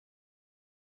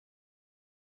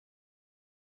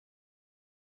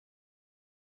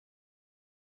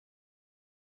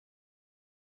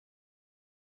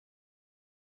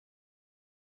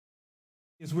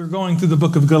As we're going through the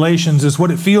book of Galatians, is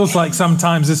what it feels like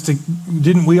sometimes is to,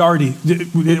 didn't he already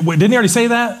say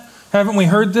that? Haven't we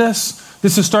heard this?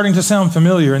 This is starting to sound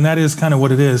familiar, and that is kind of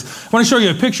what it is. I want to show you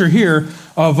a picture here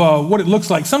of what it looks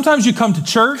like. Sometimes you come to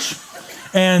church,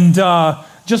 and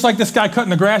just like this guy cutting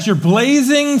the grass, you're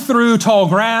blazing through tall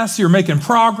grass, you're making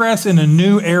progress in a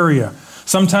new area.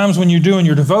 Sometimes when you're doing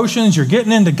your devotions, you're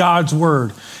getting into God's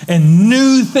word, and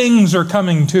new things are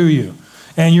coming to you.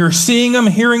 And you're seeing them,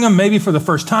 hearing them, maybe for the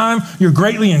first time. You're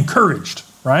greatly encouraged,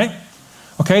 right?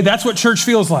 Okay, that's what church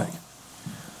feels like.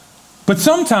 But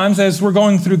sometimes as we're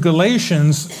going through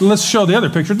Galatians, let's show the other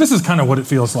picture. This is kind of what it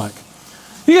feels like.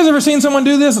 You guys ever seen someone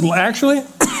do this? Actually,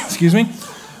 excuse me.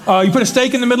 You put a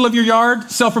stake in the middle of your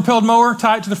yard, self-propelled mower,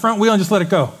 tie it to the front wheel and just let it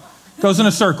go. It goes in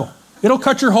a circle. It'll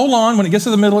cut your whole lawn. When it gets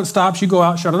to the middle, it stops. You go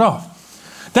out, shut it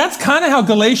off. That's kind of how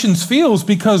Galatians feels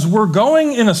because we're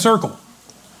going in a circle.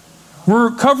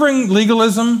 We're covering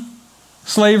legalism,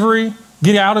 slavery,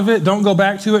 get out of it, don't go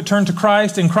back to it, turn to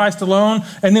Christ and Christ alone.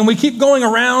 And then we keep going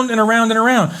around and around and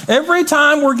around. Every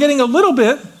time we're getting a little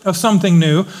bit of something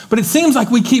new, but it seems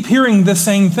like we keep hearing the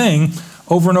same thing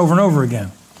over and over and over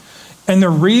again. And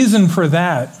the reason for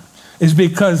that is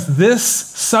because this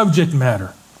subject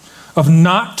matter of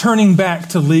not turning back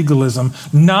to legalism,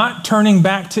 not turning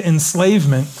back to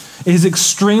enslavement is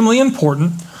extremely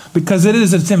important because it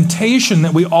is a temptation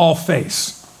that we all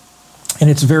face, and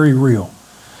it's very real.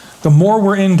 The more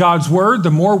we're in God's word, the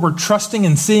more we're trusting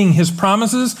and seeing his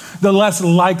promises, the less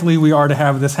likely we are to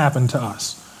have this happen to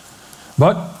us.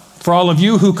 But for all of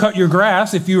you who cut your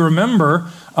grass, if you remember,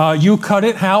 you cut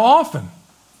it how often?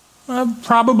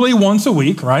 Probably once a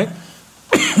week, right?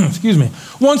 Excuse me.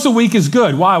 Once a week is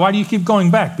good. Why? Why do you keep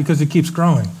going back? Because it keeps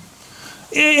growing.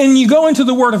 And you go into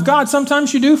the Word of God,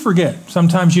 sometimes you do forget.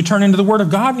 Sometimes you turn into the Word of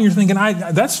God and you're thinking,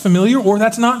 that's familiar or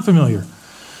that's not familiar.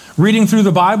 Reading through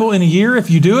the Bible in a year, if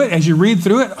you do it, as you read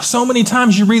through it, so many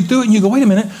times you read through it and you go, wait a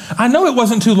minute, I know it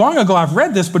wasn't too long ago I've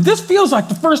read this, but this feels like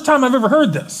the first time I've ever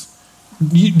heard this.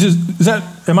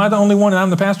 Am I the only one and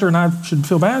I'm the pastor and I should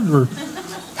feel bad? Or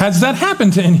has that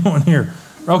happened to anyone here?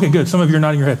 Okay, good. Some of you are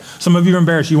nodding your head. Some of you are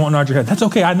embarrassed. You won't nod your head. That's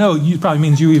okay. I know it probably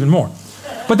means you even more.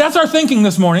 But that's our thinking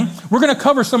this morning. We're going to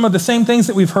cover some of the same things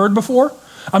that we've heard before.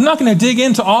 I'm not going to dig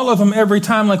into all of them every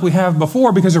time like we have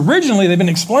before because originally they've been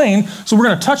explained, so we're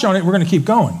going to touch on it. We're going to keep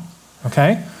going,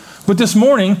 okay? But this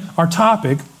morning, our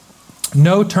topic,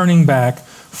 no turning back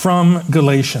from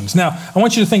Galatians. Now, I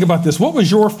want you to think about this. What was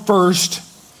your first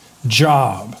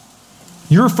job?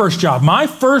 Your first job. My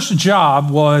first job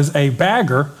was a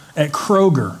bagger at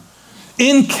Kroger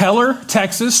in Keller,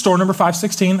 Texas, store number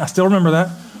 516. I still remember that.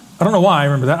 I don't know why I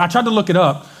remember that. I tried to look it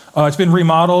up. It's been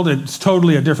remodeled. It's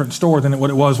totally a different store than what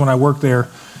it was when I worked there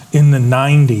in the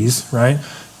 90s, right?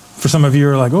 For some of you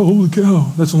are like, oh, holy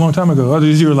cow, that's a long time ago.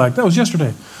 Others of you are like, that was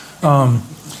yesterday.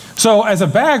 So as a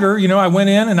bagger, I went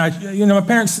in and my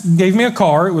parents gave me a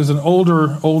car. It was an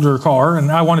older car,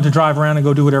 and I wanted to drive around and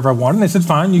go do whatever I wanted. And they said,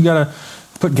 fine, you got to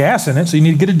put gas in it, so you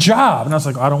need to get a job. And I was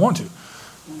like, I don't want to.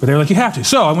 But they were like, you have to.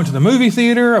 So I went to the movie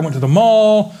theater. I went to the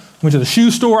mall. Went to the shoe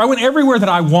store. I went everywhere that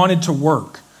I wanted to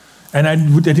work, and I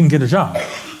didn't get a job.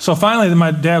 So finally,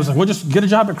 my dad was like, well, just get a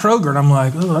job at Kroger. And I'm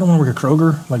like, oh, I don't want to work at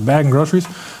Kroger, like bagging groceries.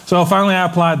 So finally, I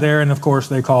applied there, and of course,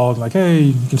 they called, like, hey,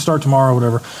 you can start tomorrow,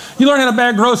 whatever. You learn how to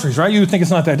bag groceries, right? You would think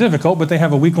it's not that difficult, but they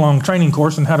have a week-long training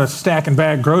course on how to stack and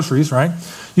bag groceries, right?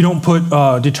 You don't put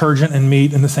detergent and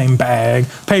meat in the same bag,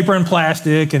 paper and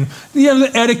plastic, and the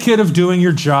etiquette of doing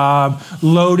your job,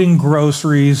 loading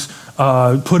groceries,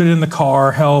 put it in the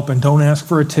car, help, and don't ask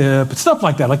for a tip, stuff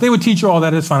like that. Like they would teach you all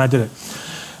that. It's fine. I did it.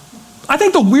 I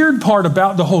think the weird part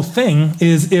about the whole thing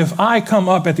is if I come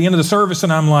up at the end of the service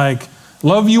and I'm like,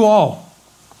 love you all,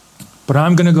 but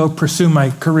I'm going to go pursue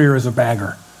my career as a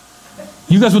bagger.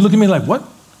 You guys would look at me like, what?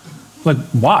 Like,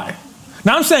 why?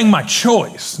 Now I'm saying my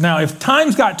choice. Now, if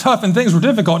times got tough and things were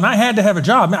difficult and I had to have a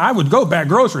job, man, I would go bag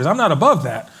groceries. I'm not above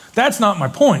that. That's not my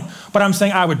point. But I'm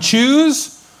saying I would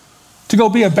choose to go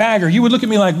be a bagger. You would look at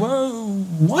me like, well,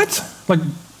 what? Like,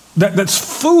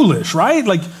 that's foolish, right?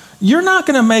 Like, you're not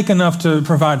going to make enough to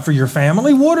provide for your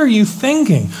family. What are you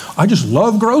thinking? I just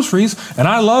love groceries and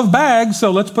I love bags, so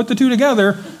let's put the two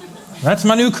together. That's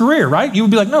my new career, right? You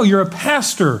would be like, no, you're a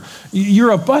pastor.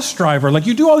 You're a bus driver. Like,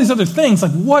 you do all these other things.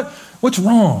 Like, what's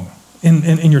wrong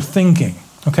in your thinking?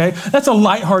 Okay? That's a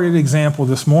lighthearted example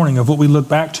this morning of what we look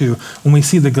back to when we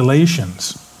see the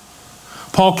Galatians.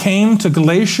 Paul came to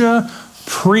Galatia,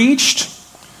 preached,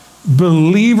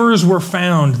 believers were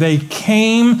found. They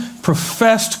came,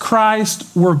 professed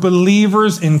Christ, were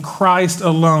believers in Christ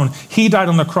alone. He died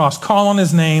on the cross. Call on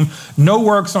his name. No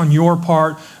works on your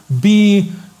part.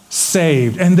 Be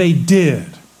saved. And they did.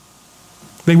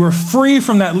 They were free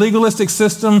from that legalistic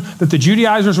system that the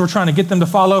Judaizers were trying to get them to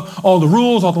follow. All the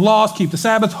rules, all the laws, keep the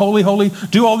Sabbath, holy, holy,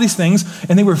 do all these things.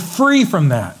 And they were free from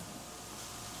that.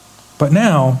 But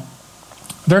now,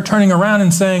 they're turning around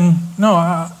and saying,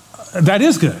 no, that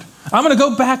is good. I'm going to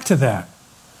go back to that,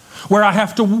 where I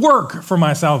have to work for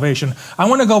my salvation. I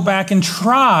want to go back and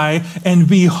try and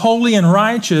be holy and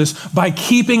righteous by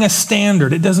keeping a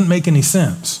standard. It doesn't make any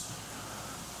sense.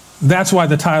 That's why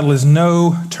the title is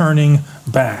No Turning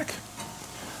Back.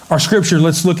 Our scripture,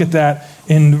 let's look at that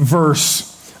in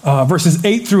verses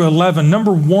 8 through 11.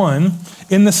 Number 1,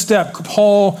 in the step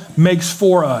Paul makes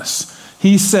for us,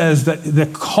 he says that the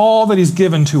call that he's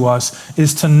given to us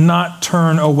is to not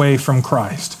turn away from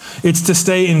Christ. It's to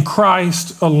stay in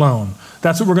Christ alone.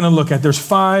 That's what we're going to look at. There's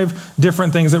 5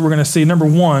 different things that we're going to see. Number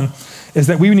 1 is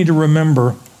that we need to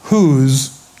remember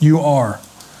whose you are.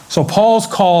 So Paul's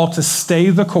call to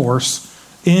stay the course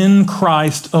in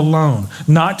Christ alone,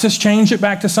 not to change it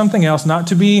back to something else, not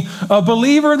to be a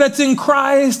believer that's in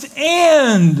Christ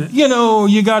and,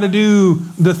 you got to do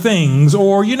the things,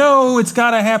 or, it's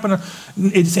got to happen.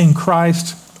 It's in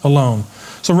Christ alone.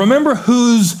 So remember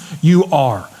whose you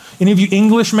are. Any of you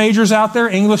English majors out there,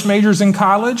 English majors in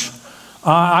college?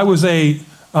 I was a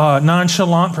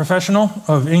nonchalant professional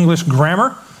of English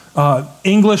grammar.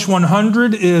 English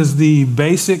 100 is the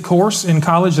basic course in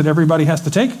college that everybody has to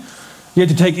take. You have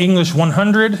to take English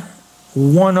 100,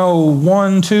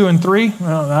 101, 2, and 3.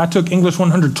 I took English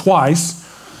 100 twice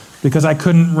because I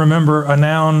couldn't remember a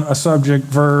noun, a subject,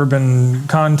 verb, and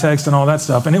context and all that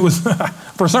stuff. And it was,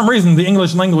 for some reason, the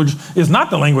English language is not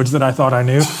the language that I thought I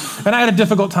knew. And I had a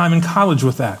difficult time in college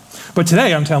with that. But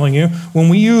today, I'm telling you, when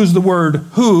we use the word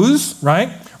whose,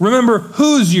 right, remember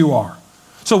whose you are.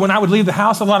 So when I would leave the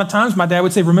house, a lot of times, my dad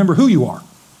would say, remember who you are,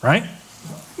 right?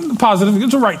 Positive,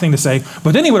 it's the right thing to say.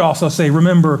 But then he would also say,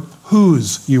 remember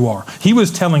whose you are. He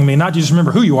was telling me not just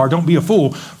remember who you are, don't be a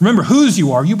fool. Remember whose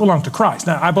you are. You belong to Christ.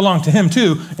 Now, I belong to him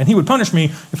too, and he would punish me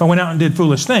if I went out and did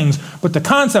foolish things. But the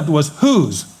concept was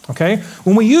whose, okay?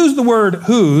 When we use the word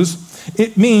whose,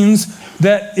 it means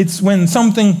that it's when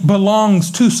something belongs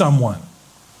to someone.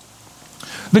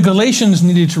 The Galatians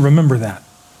needed to remember that.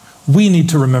 We need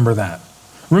to remember that.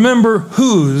 Remember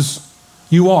whose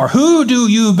you are. Who do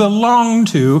you belong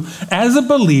to as a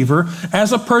believer,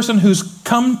 as a person who's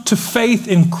come to faith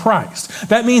in Christ?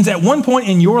 That means at one point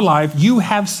in your life, you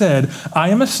have said, I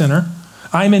am a sinner.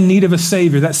 I am in need of a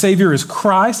Savior. That Savior is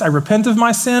Christ. I repent of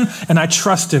my sin and I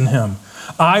trust in him.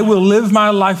 I will live my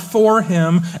life for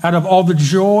him out of all the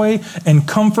joy and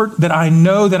comfort that I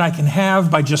know that I can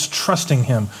have by just trusting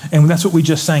him. And that's what we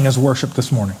just sang as worship this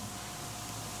morning.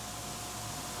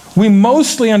 We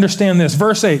mostly understand this.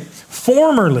 Verse 8,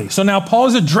 formerly. So now Paul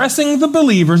is addressing the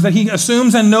believers that he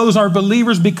assumes and knows are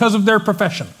believers because of their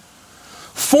profession.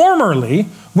 Formerly,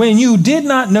 when you did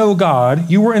not know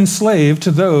God, you were enslaved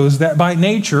to those that by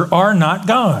nature are not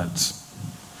God's.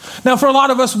 Now, for a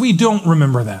lot of us, we don't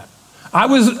remember that. I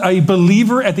was a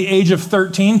believer at the age of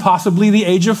 13, possibly the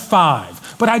age of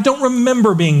 5. But I don't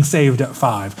remember being saved at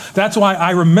 5. That's why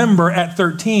I remember at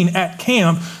 13 at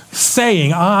camp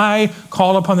saying, I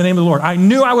call upon the name of the Lord. I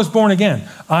knew I was born again.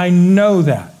 I know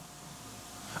that.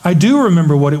 I do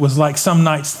remember what it was like some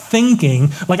nights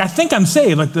thinking, like I think I'm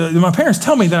saved. Like my parents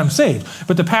tell me that I'm saved.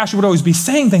 But the pastor would always be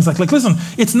saying things like listen,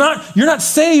 you're not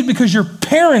saved because your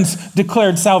parents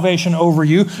declared salvation over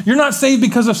you. You're not saved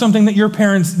because of something that your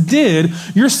parents did.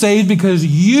 You're saved because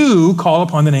you call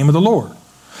upon the name of the Lord.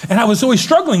 And I was always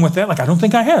struggling with that. Like, I don't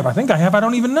think I have. I think I have. I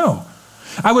don't even know.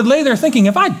 I would lay there thinking,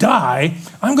 if I die,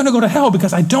 I'm going to go to hell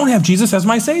because I don't have Jesus as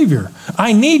my Savior.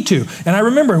 I need to. And I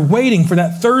remember waiting for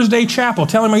that Thursday chapel,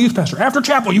 telling my youth pastor, after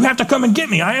chapel, you have to come and get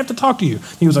me. I have to talk to you.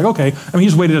 He was like, okay. He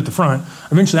just waited at the front.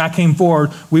 Eventually, I came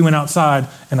forward. We went outside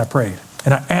and I prayed.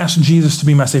 And I asked Jesus to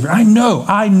be my Savior. I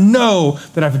know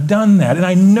that I've done that. And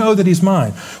I know that he's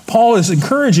mine. Paul is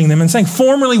encouraging them and saying,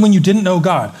 formerly when you didn't know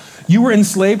God, you were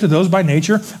enslaved to those by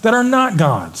nature that are not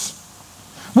God's.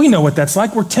 We know what that's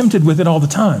like. We're tempted with it all the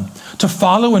time. To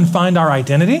follow and find our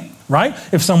identity, right?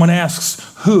 If someone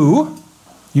asks who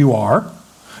you are,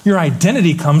 your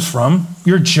identity comes from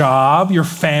your job, your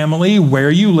family, where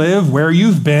you live, where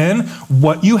you've been,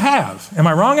 what you have. Am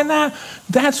I wrong in that?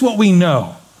 That's what we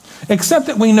know. Except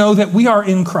that we know that we are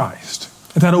in Christ.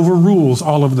 That overrules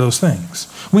all of those things.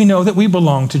 We know that we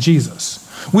belong to Jesus.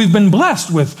 We've been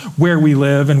blessed with where we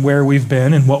live and where we've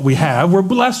been and what we have. We're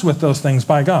blessed with those things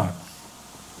by God.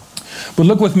 But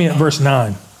look with me at verse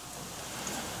 9.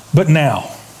 But now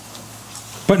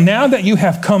that you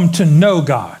have come to know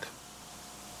God.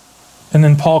 And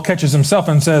then Paul catches himself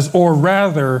and says, or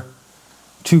rather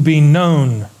to be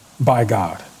known by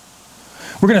God.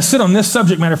 We're going to sit on this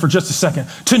subject matter for just a second.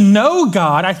 To know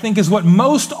God, I think, is what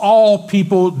most all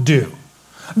people do.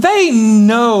 They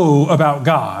know about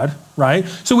God, right?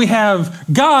 So we have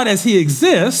God as he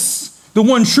exists, the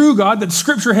one true God that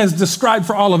Scripture has described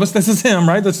for all of us. This is him,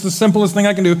 right? That's the simplest thing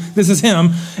I can do. This is him.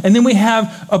 And then we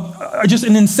have just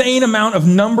an insane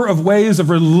number of ways of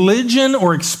religion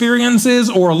or experiences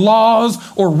or laws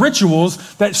or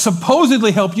rituals that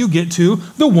supposedly help you get to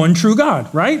the one true God,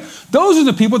 right? Those are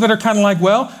the people that are kind of like,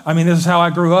 well, I mean, this is how I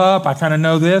grew up. I kind of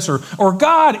know this, or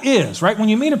God is, right? When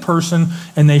you meet a person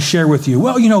and they share with you,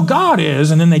 well, God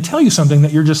is, and then they tell you something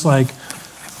that you're just like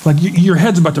your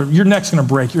head's your neck's going to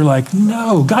break. You're like,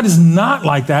 no, God is not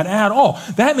like that at all.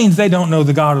 That means they don't know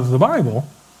the God of the Bible,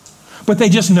 but they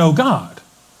just know God.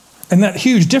 And that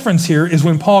huge difference here is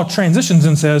when Paul transitions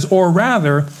and says, or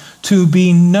rather, to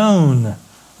be known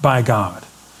by God.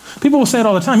 People will say it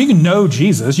all the time. You can know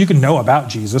Jesus, you can know about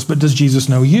Jesus, but does Jesus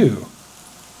know you?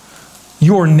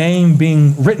 Your name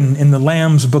being written in the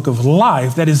Lamb's book of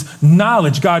life, that is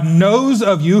knowledge. God knows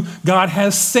of you. God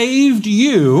has saved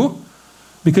you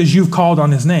because you've called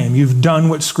on his name. You've done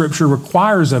what Scripture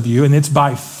requires of you, and it's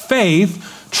by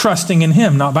faith, trusting in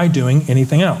him, not by doing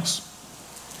anything else.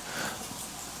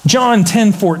 John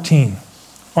 10:14,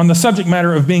 on the subject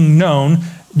matter of being known,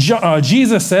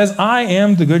 Jesus says, I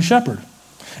am the good shepherd,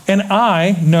 and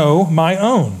I know my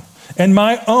own, and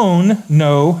my own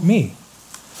know me.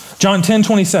 John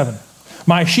 10:27,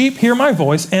 my sheep hear my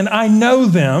voice, and I know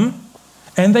them,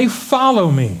 and they follow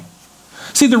me.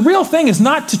 See, the real thing is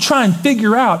not to try and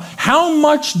figure out how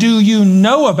much do you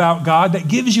know about God that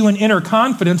gives you an inner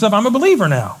confidence of, I'm a believer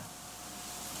now.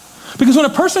 Because when a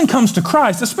person comes to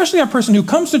Christ, especially a person who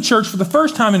comes to church for the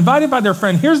first time, invited by their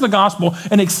friend, hears the gospel,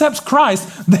 and accepts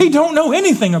Christ, they don't know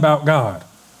anything about God.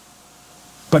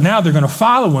 But now they're going to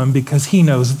follow him because he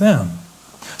knows them.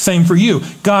 Same for you.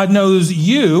 God knows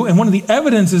you, and one of the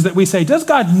evidences that we say, does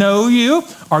God know you?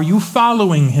 Are you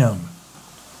following him?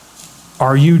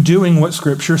 Are you doing what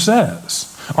Scripture says?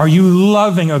 Are you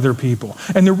loving other people?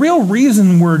 And the real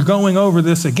reason we're going over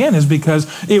this again is because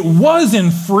it was in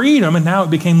freedom and now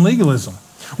it became legalism.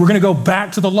 We're going to go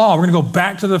back to the law. We're going to go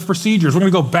back to the procedures. We're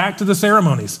going to go back to the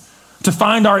ceremonies to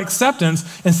find our acceptance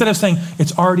instead of saying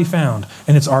it's already found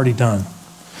and it's already done.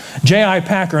 J.I.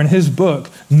 Packer, in his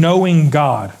book, Knowing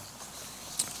God,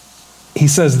 he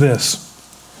says this: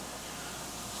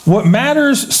 what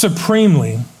matters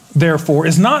supremely, therefore,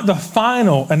 is not the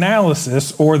final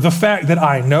analysis or the fact that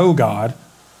I know God,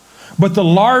 but the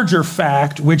larger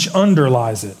fact which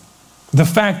underlies it, the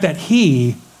fact that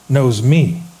he knows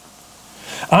me.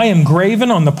 I am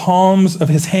graven on the palms of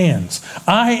his hands.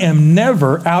 I am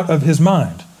never out of his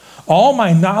mind. All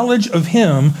my knowledge of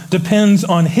him depends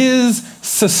on his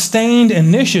sustained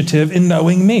initiative in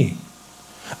knowing me.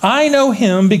 I know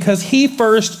him because he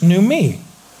first knew me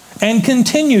and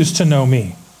continues to know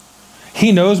me.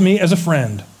 He knows me as a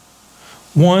friend,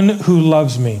 one who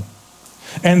loves me.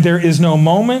 And there is no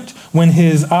moment when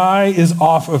his eye is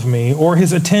off of me or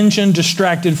his attention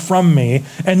distracted from me,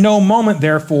 and no moment,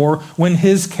 therefore, when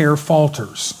his care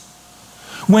falters.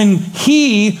 When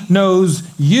he knows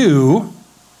you,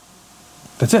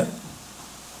 that's it.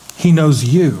 He knows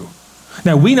you.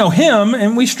 Now, we know him,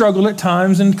 and we struggle at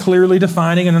times in clearly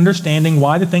defining and understanding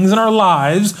why the things in our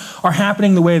lives are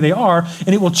happening the way they are,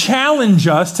 and it will challenge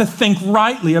us to think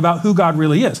rightly about who God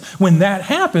really is. When that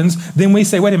happens, then we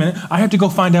say, wait a minute, I have to go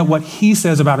find out what he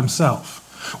says about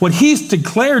himself. What he's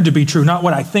declared to be true, not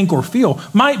what I think or feel,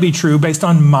 might be true based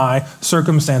on my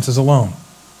circumstances alone.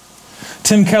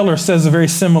 Tim Keller says a very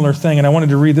similar thing, and I wanted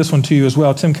to read this one to you as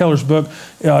well. Tim Keller's book,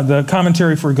 the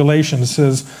commentary for Galatians,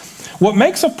 says, what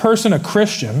makes a person a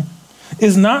Christian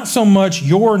is not so much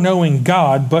your knowing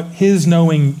God, but his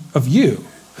knowing of you.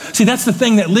 See, that's the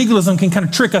thing that legalism can kind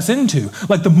of trick us into.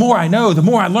 Like, the more I know, the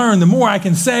more I learn, the more I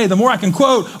can say, the more I can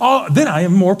quote, then I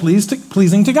am more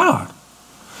pleasing to God.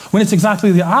 When it's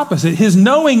exactly the opposite. His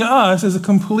knowing us is a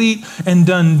complete and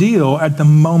done deal at the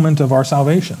moment of our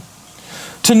salvation.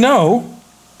 To know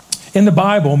in the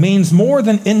Bible means more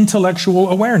than intellectual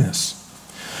awareness.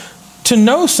 To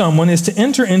know someone is to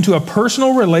enter into a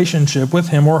personal relationship with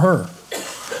him or her.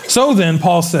 So then,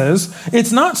 Paul says,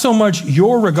 it's not so much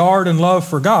your regard and love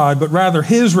for God, but rather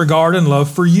his regard and love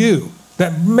for you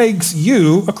that makes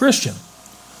you a Christian.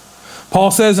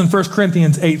 Paul says in 1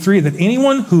 Corinthians 8:3 that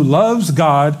anyone who loves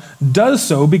God does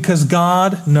so because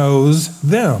God knows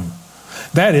them.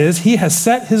 That is, he has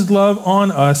set his love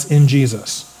on us in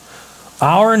Jesus.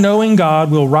 Our knowing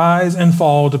God will rise and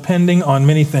fall depending on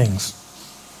many things.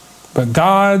 But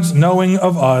God's knowing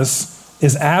of us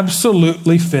is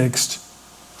absolutely fixed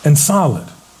and solid.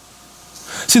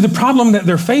 See, the problem that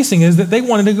they're facing is that they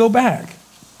wanted to go back.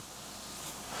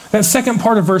 That second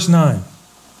part of verse 9.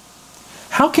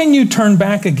 How can you turn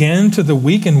back again to the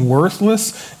weak and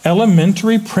worthless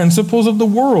elementary principles of the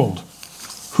world,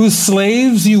 whose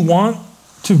slaves you want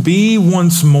to be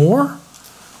once more?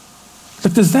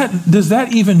 But does that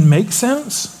even make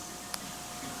sense?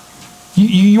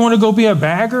 You want to go be a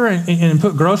bagger and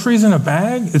put groceries in a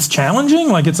bag? It's challenging,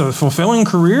 like it's a fulfilling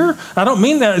career. I don't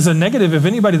mean that as a negative of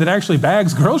anybody that actually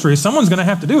bags groceries. Someone's going to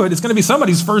have to do it. It's going to be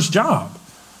somebody's first job.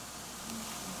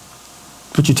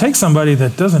 But you take somebody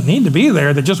that doesn't need to be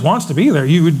there, that just wants to be there,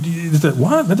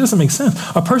 what? That doesn't make sense.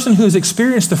 A person who has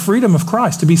experienced the freedom of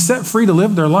Christ, to be set free to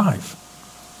live their life.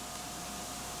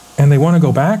 And they want to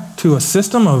go back to a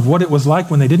system of what it was like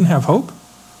when they didn't have hope?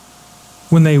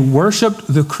 When they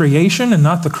worshiped the creation and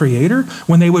not the creator?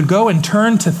 When they would go and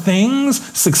turn to things,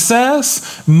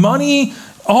 success, money,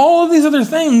 all of these other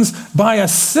things by a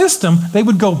system, they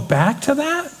would go back to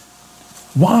that?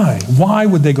 Why? Why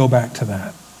would they go back to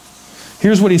that?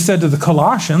 Here's what he said to the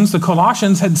Colossians. The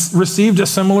Colossians had received a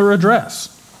similar address.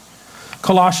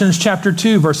 Colossians chapter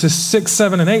 2, verses 6,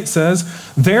 7, and 8 says,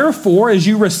 "Therefore, as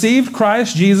you received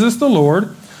Christ Jesus the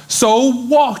Lord, so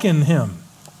walk in him,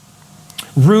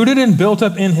 rooted and built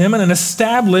up in him and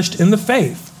established in the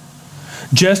faith,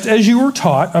 just as you were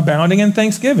taught, abounding in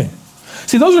thanksgiving."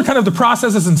 See, those are kind of the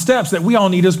processes and steps that we all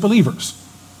need as believers.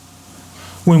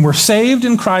 When we're saved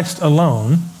in Christ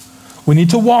alone, we need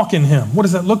to walk in him. What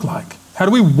does that look like? How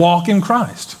do we walk in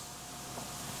Christ?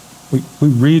 We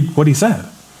read what he said.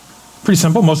 Pretty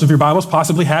simple. Most of your Bibles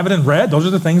possibly have it in red. Those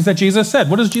are the things that Jesus said.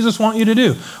 What does Jesus want you to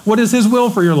do? What is his will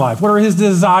for your life? What are his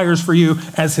desires for you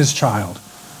as his child?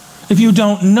 If you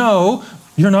don't know,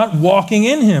 you're not walking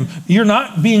in him. You're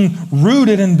not being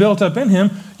rooted and built up in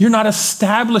him. You're not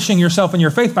establishing yourself in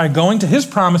your faith by going to his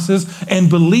promises and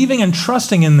believing and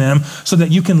trusting in them so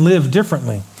that you can live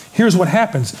differently. Here's what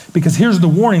happens, because here's the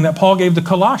warning that Paul gave the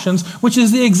Colossians, which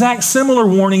is the exact similar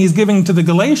warning he's giving to the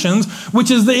Galatians, which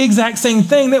is the exact same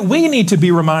thing that we need to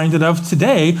be reminded of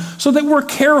today, so that we're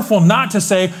careful not to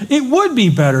say, it would be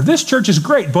better. This church is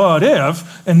great, but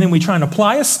if, and then we try and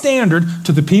apply a standard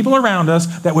to the people around us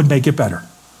that would make it better.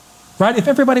 Right? If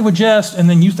everybody would just, and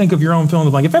then you think of your own fill in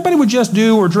the blank, if everybody would just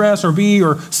do or dress or be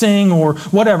or sing or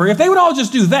whatever, if they would all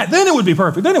just do that, then it would be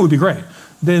perfect, then it would be great.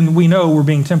 Then we know we're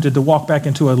being tempted to walk back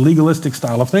into a legalistic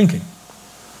style of thinking.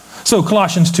 So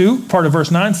Colossians 2, part of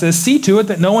verse 9 says, "See to it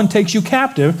that no one takes you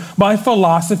captive by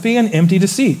philosophy and empty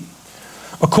deceit,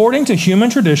 according to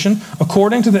human tradition,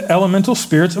 according to the elemental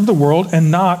spirits of the world, and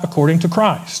not according to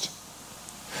Christ."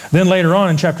 Then later on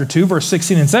in chapter 2, verse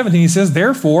 16 and 17, he says,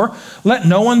 "Therefore, let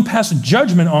no one pass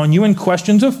judgment on you in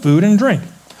questions of food and drink,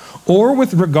 or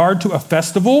with regard to a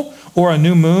festival, or a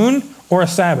new moon, or a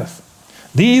Sabbath.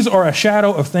 These are a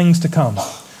shadow of things to come,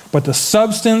 but the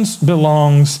substance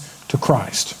belongs to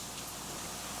Christ."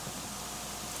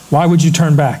 Why would you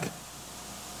turn back?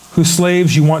 Whose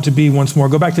slaves you want to be once more.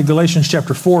 Go back to Galatians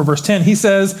chapter 4, verse 10. He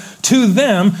says, "To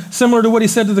them," similar to what he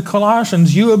said to the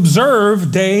Colossians, "you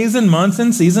observe days and months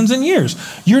and seasons and years."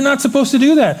 You're not supposed to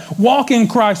do that. Walk in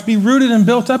Christ. Be rooted and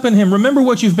built up in him. Remember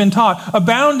what you've been taught.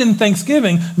 Abound in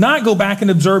thanksgiving. Not go back and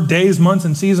observe days, months,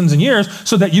 and seasons and years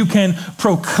so that you can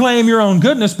proclaim your own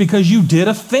goodness because you did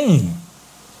a thing.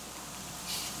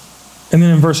 And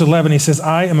then in verse 11, he says,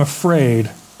 "I am afraid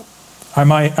I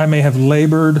may have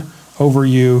labored over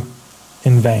you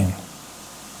in vain."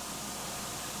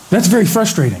 That's very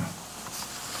frustrating.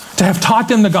 To have taught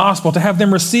them the gospel, to have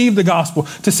them receive the gospel,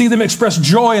 to see them express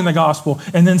joy in the gospel,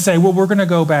 and then say, well, we're going to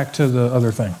go back to the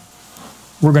other thing.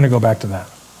 We're going to go back to that.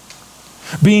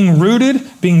 Being rooted,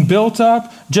 being built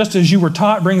up, just as you were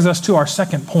taught, brings us to our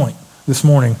second point this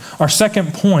morning. Our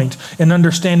second point in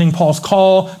understanding Paul's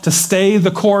call to stay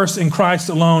the course in Christ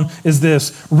alone is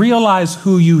this: realize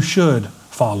who you should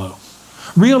follow.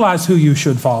 Realize who you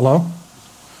should follow.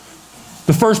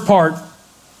 The first part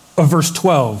of verse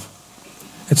 12,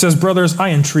 it says, "Brothers,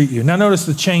 I entreat you." Now notice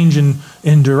the change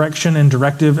in direction and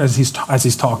directive as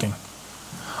he's talking.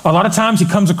 A lot of times he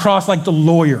comes across like the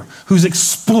lawyer who's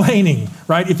explaining,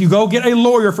 right? If you go get a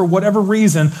lawyer for whatever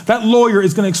reason, that lawyer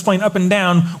is going to explain up and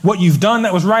down what you've done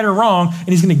that was right or wrong, and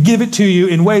he's going to give it to you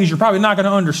in ways you're probably not going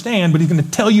to understand, but he's going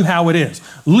to tell you how it is.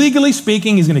 Legally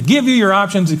speaking, he's going to give you your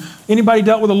options. Anybody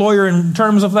dealt with a lawyer in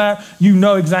terms of that, you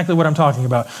know exactly what I'm talking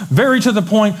about. Very to the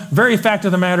point, very fact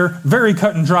of the matter, very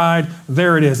cut and dried.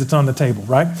 There it is. It's on the table,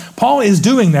 right? Paul is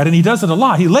doing that, and he does it a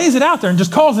lot. He lays it out there and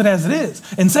just calls it as it is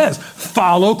and says,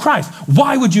 follow Christ.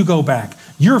 Why would you go back?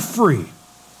 You're free.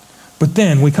 But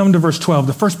then we come to verse 12,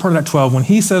 the first part of that 12, when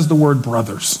he says the word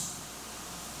brothers.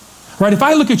 Right? If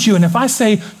I look at you and if I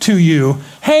say to you,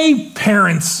 Hey,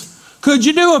 parents, could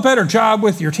you do a better job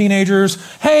with your teenagers?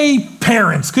 Hey,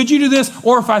 parents, could you do this?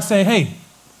 Or if I say, hey,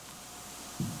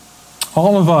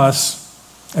 all of us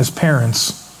as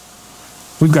parents,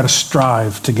 we've got to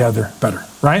strive together better,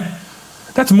 right?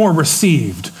 That's more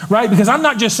received, right? Because I'm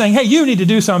not just saying, hey, you need to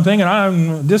do something and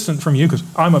I'm distant from you because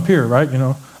I'm up here, right? You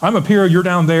know, I'm up here, you're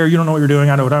down there, you don't know what you're doing,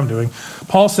 I know what I'm doing.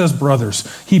 Paul says brothers.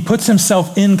 He puts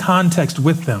himself in context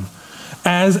with them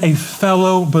as a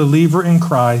fellow believer in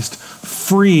Christ,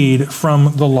 freed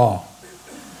from the law.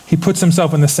 He puts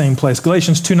himself in the same place.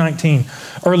 Galatians 2:19,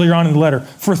 earlier on in the letter,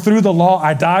 for through the law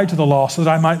I died to the law so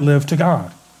that I might live to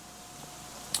God.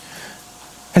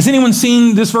 Has anyone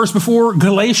seen this verse before?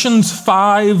 Galatians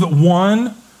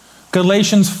 5:1.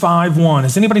 Galatians 5:1.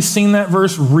 Has anybody seen that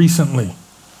verse recently?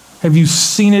 Have you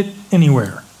seen it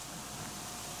anywhere?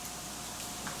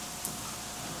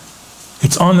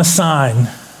 It's on the sign,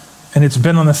 and it's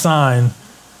been on the sign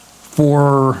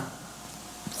for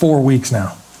 4 weeks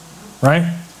now,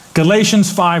 right?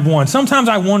 Galatians 5:1. Sometimes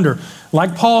I wonder,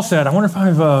 like Paul said, I wonder if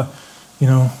I've,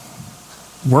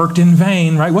 worked in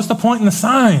vain, right? What's the point in the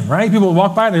sign, right? People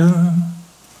walk by,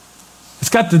 it's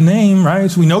got the name,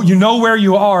 right? So we know, you know where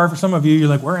you are. For some of you, you're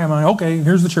like, where am I? Okay,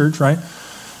 here's the church, right?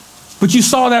 But you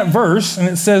saw that verse, and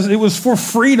it says, it was for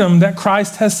freedom that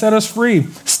Christ has set us free.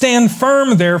 Stand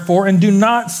firm, therefore, and do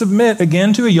not submit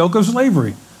again to a yoke of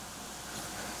slavery.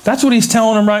 That's what he's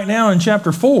telling them right now in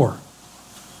chapter 4.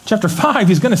 Chapter 5,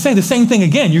 he's going to say the same thing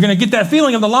again. You're going to get that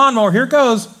feeling of the lawnmower. Here it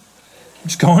goes.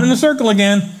 Just going in a circle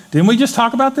again. Didn't we just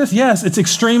talk about this? Yes, it's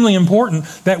extremely important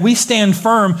that we stand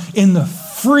firm in the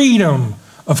freedom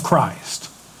of Christ.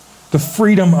 The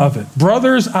freedom of it.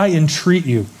 Brothers, I entreat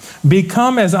you,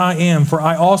 become as I am, for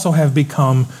I also have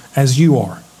become as you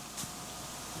are.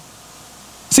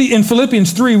 See, in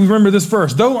Philippians 3, we remember this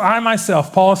verse. Though I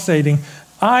myself, Paul is stating,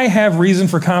 I have reason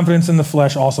for confidence in the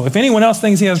flesh also. If anyone else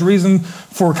thinks he has reason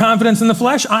for confidence in the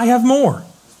flesh, I have more.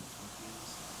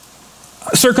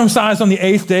 Circumcised on the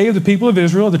 8th day of the people of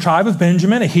Israel, the tribe of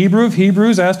Benjamin, a Hebrew of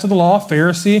Hebrews, as to the law, a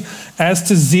Pharisee, as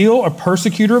to zeal, a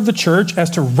persecutor of the church, as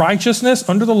to righteousness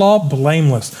under the law,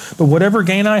 blameless. But whatever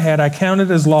gain I had, I counted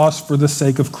as loss for the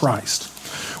sake of Christ.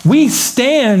 We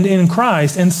stand in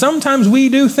Christ, and sometimes we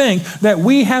do think that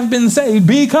we have been saved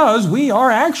because we are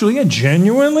actually a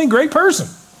genuinely great person.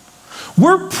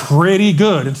 We're pretty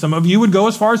good, and some of you would go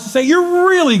as far as to say you're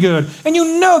really good, and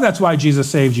you know that's why Jesus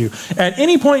saved you. At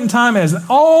any point in time, as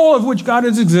all of which God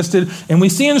has existed, and we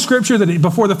see in Scripture that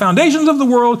before the foundations of the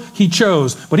world, He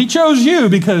chose. But He chose you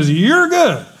because you're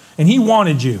good. And He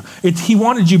wanted you. He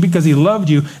wanted you because He loved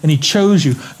you and He chose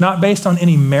you. Not based on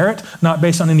any merit, not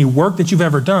based on any work that you've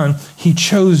ever done. He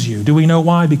chose you. Do we know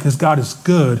why? Because God is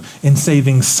good in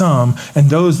saving some. And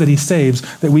those that He saves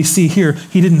that we see here,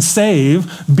 He didn't save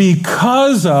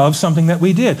because of something that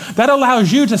we did. That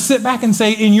allows you to sit back and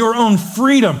say in your own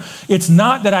freedom, it's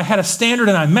not that I had a standard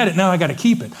and I met it, now I got to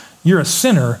keep it. You're a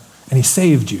sinner and He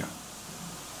saved you.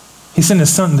 He sent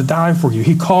His Son to die for you.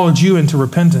 He called you into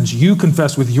repentance. You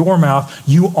confess with your mouth,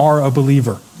 you are a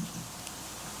believer.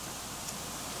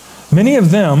 Many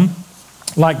of them,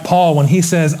 like Paul, when he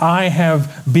says, I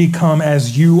have become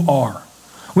as you are.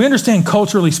 We understand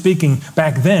culturally speaking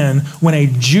back then, when a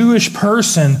Jewish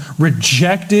person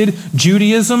rejected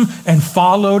Judaism and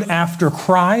followed after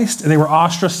Christ, they were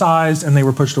ostracized and they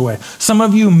were pushed away. Some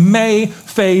of you may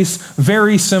face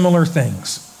very similar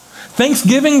things.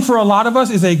 Thanksgiving for a lot of us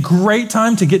is a great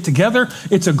time to get together.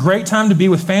 It's a great time to be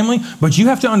with family, but you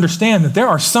have to understand that there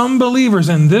are some believers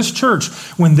in this church,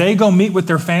 when they go meet with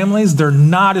their families, they're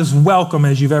not as welcome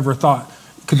as you've ever thought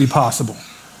could be possible.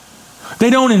 They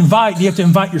don't invite, you have to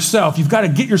invite yourself. You've got to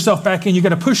get yourself back in. You've got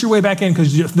to push your way back in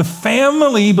because the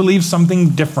family believes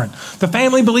something different. The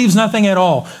family believes nothing at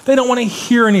all. They don't want to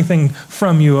hear anything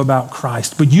from you about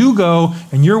Christ. But you go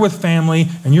and you're with family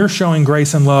and you're showing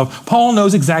grace and love. Paul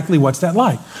knows exactly what's that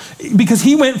like because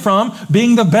he went from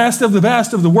being the best of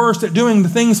the worst at doing the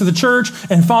things of the church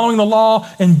and following the law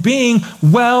and being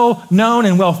well known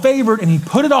and well favored, and he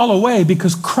put it all away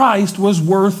because Christ was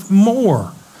worth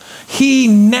more. He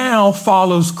now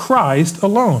follows Christ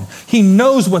alone. He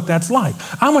knows what that's like.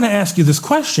 I want to ask you this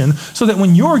question so that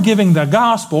when you're giving the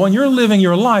gospel and you're living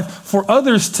your life for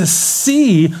others to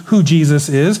see who Jesus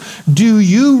is, do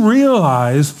you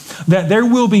realize that there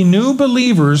will be new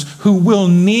believers who will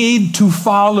need to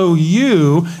follow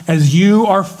you as you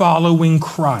are following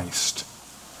Christ?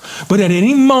 But at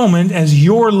any moment, as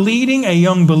you're leading a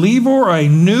young believer or a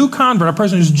new convert, a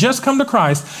person who's just come to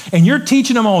Christ, and you're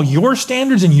teaching them all your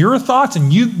standards and your thoughts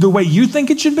and the way you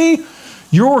think it should be,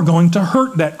 you're going to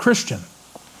hurt that Christian.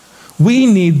 We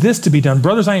need this to be done.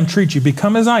 Brothers, I entreat you,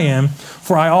 become as I am,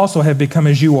 for I also have become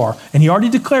as you are. And he already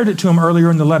declared it to them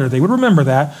earlier in the letter. They would remember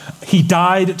that. He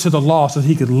died to the law so that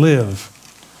he could live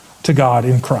to God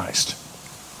in Christ.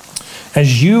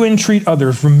 As you entreat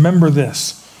others, remember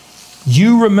this.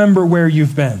 You remember where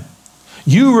you've been.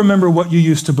 You remember what you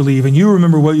used to believe, and you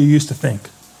remember what you used to think.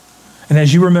 And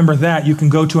as you remember that, you can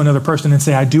go to another person and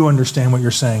say, I do understand what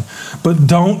you're saying. But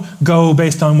don't go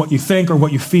based on what you think or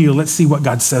what you feel. Let's see what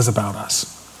God says about us.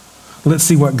 Let's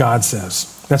see what God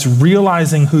says. That's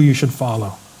realizing who you should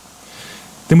follow.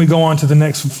 Then we go on to the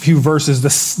next few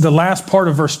verses. The last part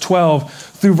of verse 12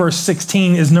 through verse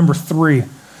 16 is number 3.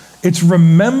 It's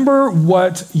remember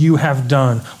what you have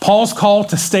done. Paul's call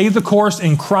to stay the course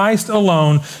in Christ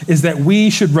alone is that we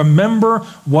should remember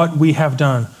what we have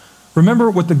done.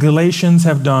 Remember what the Galatians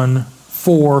have done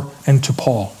for and to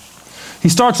Paul. He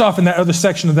starts off in that other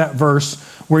section of that verse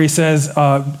where he says,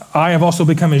 I have also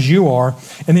become as you are.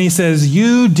 And then he says,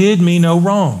 you did me no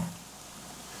wrong.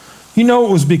 You know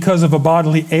it was because of a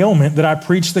bodily ailment that I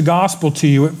preached the gospel to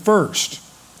you at first.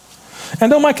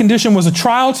 And though my condition was a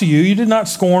trial to you, you did not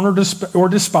scorn or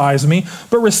despise me,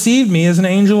 but received me as an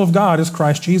angel of God, as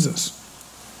Christ Jesus.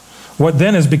 What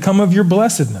then has become of your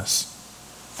blessedness?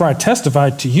 For I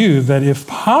testified to you that if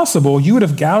possible, you would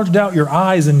have gouged out your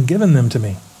eyes and given them to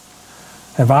me.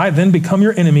 Have I then become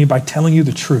your enemy by telling you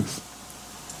the truth?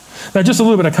 Now, just a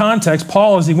little bit of context,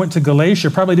 Paul, as he went to Galatia,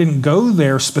 probably didn't go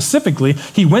there specifically.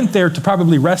 He went there to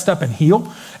probably rest up and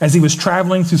heal. As he was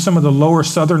traveling through some of the lower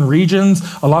southern regions,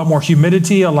 a lot more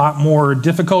humidity, a lot more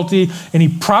difficulty, and he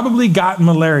probably got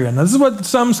malaria. Now, this is what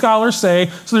some scholars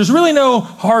say, so there's really no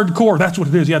hardcore, that's what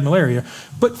it is, he had malaria.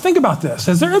 But think about this.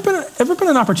 Has there ever been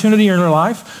an opportunity in your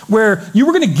life where you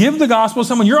were going to give the gospel to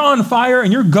someone, you're on fire,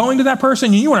 and you're going to that person,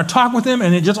 and you want to talk with them,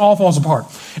 and it just all falls apart?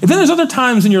 And then there's other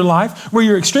times in your life where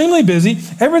you're extremely busy,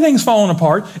 everything's falling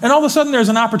apart, and all of a sudden there's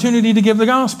an opportunity to give the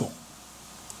gospel.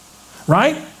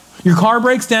 Right? Your car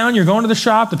breaks down, you're going to the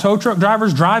shop, the tow truck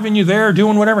driver's driving you there,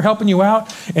 doing whatever, helping you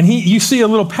out, and you see a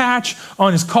little patch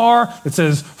on his car that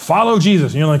says, follow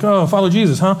Jesus. And you're like, oh, follow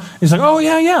Jesus, huh? He's like, oh,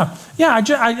 yeah, I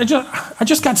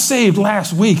just got saved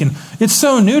last week, and it's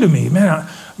so new to me. Man,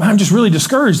 I'm just really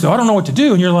discouraged, though. I don't know what to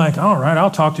do. And you're like, all right, I'll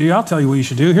talk to you. I'll tell you what you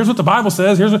should do. Here's what the Bible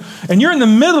says. And you're in the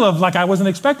middle of, like, I wasn't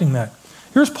expecting that.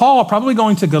 Here's Paul probably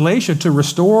going to Galatia to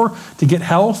restore, to get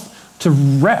health, to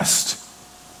rest.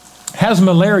 Has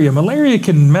malaria. Malaria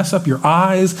can mess up your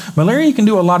eyes. Malaria can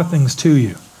do a lot of things to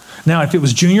you. Now, if it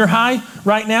was junior high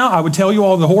right now, I would tell you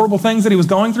all the horrible things that he was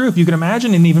going through, if you can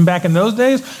imagine, and even back in those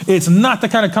days, it's not the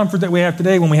kind of comfort that we have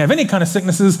today when we have any kind of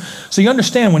sicknesses. So you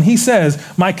understand when he says,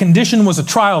 my condition was a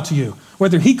trial to you,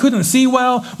 whether he couldn't see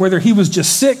well, whether he was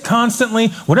just sick constantly,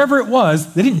 whatever it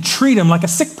was, they didn't treat him like a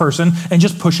sick person and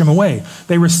just push him away.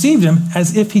 They received him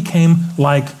as if he came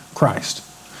like Christ.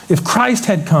 If Christ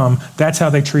had come, that's how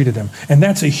they treated him. And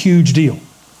that's a huge deal.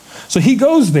 So he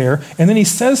goes there, and then he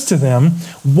says to them,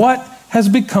 what has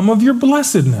become of your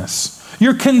blessedness?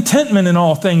 Your contentment in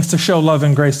all things to show love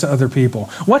and grace to other people.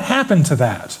 What happened to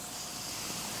that?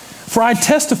 For I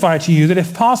testify to you that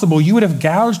if possible, you would have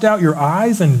gouged out your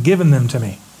eyes and given them to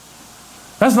me.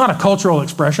 That's not a cultural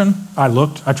expression. I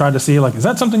tried to see, like, is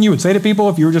that something you would say to people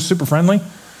if you were just super friendly?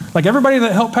 Like everybody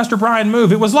that helped Pastor Brian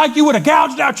move, it was like you would have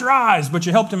gouged out your eyes, but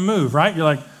you helped him move, right? You're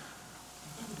like,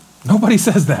 nobody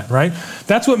says that, right?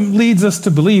 That's what leads us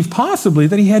to believe possibly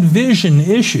that he had vision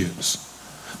issues,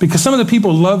 because some of the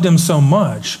people loved him so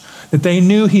much that they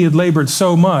knew he had labored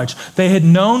so much. They had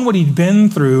known what he'd been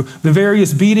through, the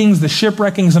various beatings, the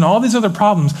shipwreckings, and all these other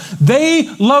problems. They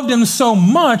loved him so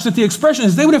much that the expression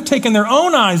is they would have taken their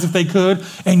own eyes if they could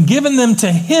and given them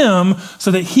to him so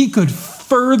that he could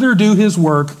further do his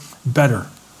work better.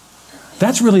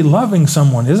 That's really loving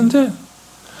someone, isn't it?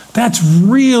 That's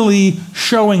really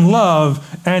showing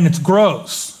love, and it's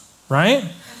gross, right?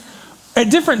 At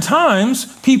different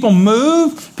times, people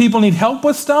move, people need help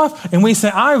with stuff, and we say,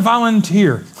 I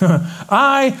volunteer.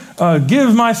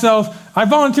 I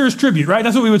volunteer as tribute, right?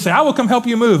 That's what we would say. I will come help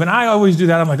you move. And I always do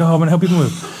that. I'm like, oh, I'm going to help people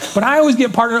move. But I always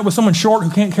get partnered up with someone short who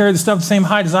can't carry the stuff the same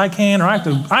height as I can, or I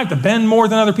have to bend more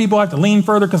than other people. I have to lean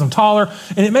further because I'm taller,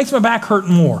 and it makes my back hurt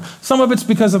more. Some of it's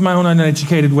because of my own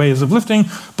uneducated ways of lifting,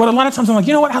 but a lot of times I'm like,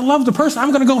 you know what? I love the person.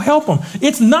 I'm going to go help them.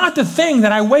 It's not the thing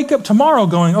that I wake up tomorrow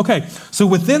going, okay, so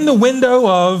within the window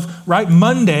of,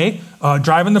 Monday,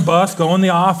 driving the bus, go in the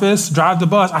office, drive the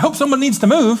bus, I hope someone needs to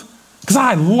move because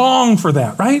I long for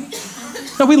that, right?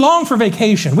 No, we long for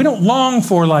vacation. We don't long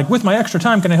for, like, with my extra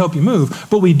time, can I help you move?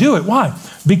 But we do it. Why?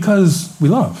 Because we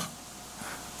love.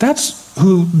 That's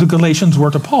who the Galatians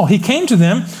were to Paul. He came to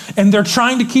them and they're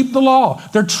trying to keep the law.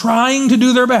 They're trying to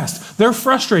do their best. They're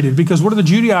frustrated because what are the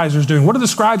Judaizers doing? What are the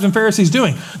scribes and Pharisees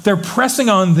doing? They're pressing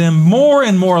on them more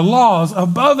and more laws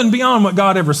above and beyond what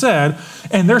God ever said,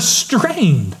 and they're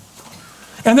strained.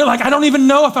 And they're like, I don't even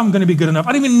know if I'm going to be good enough.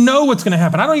 I don't even know what's going to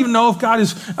happen. I don't even know if God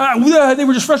is, they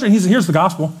were just frustrated. He said, here's the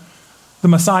gospel. The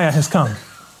Messiah has come.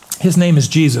 His name is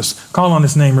Jesus. Call on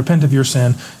his name, repent of your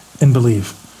sin, and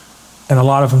believe. And a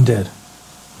lot of them did.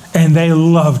 And they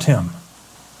loved him.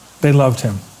 They loved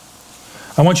him.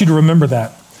 I want you to remember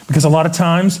that, because a lot of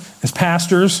times as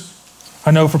pastors,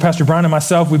 I know for Pastor Brian and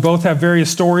myself, we both have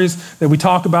various stories that we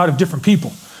talk about of different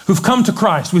people who've come to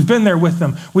Christ. We've been there with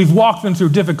them. We've walked them through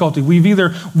difficulty. We've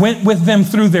either went with them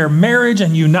through their marriage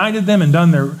and united them and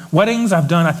done their weddings. I've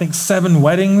done, I think, 7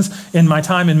 weddings in my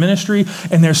time in ministry.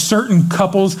 And there's certain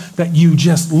couples that you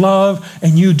just love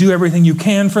and you do everything you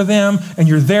can for them and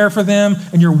you're there for them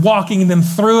and you're walking them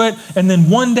through it. And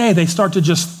then one day they start to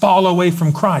just fall away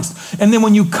from Christ. And then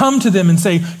when you come to them and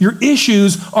say, your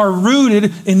issues are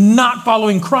rooted in not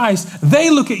following Christ,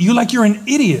 they look at you like you're an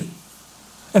idiot.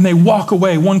 And they walk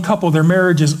away. One couple, their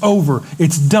marriage is over.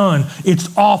 It's done. It's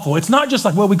awful. It's not just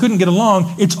like, well, we couldn't get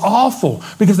along. It's awful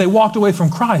because they walked away from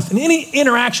Christ. And any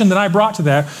interaction that I brought to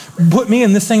that put me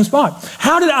in this same spot.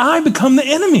 How did I become the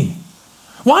enemy?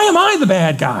 Why am I the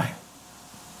bad guy?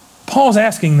 Paul's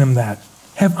asking them that.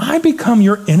 Have I become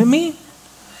your enemy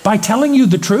by telling you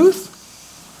the truth?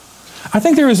 I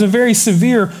think there is a very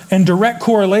severe and direct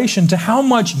correlation to how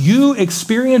much you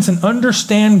experience and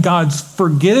understand God's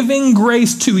forgiving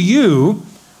grace to you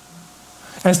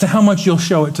as to how much you'll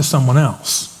show it to someone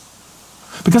else.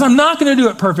 Because I'm not going to do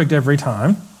it perfect every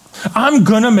time. I'm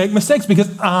going to make mistakes because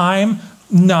I'm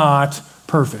not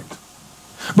perfect.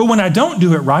 But when I don't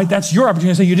do it right, that's your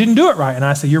opportunity to say you didn't do it right. And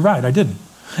I say, you're right, I didn't.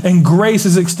 And grace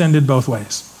is extended both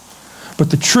ways.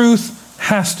 But the truth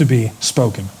has to be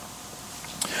spoken.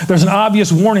 There's an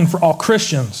obvious warning for all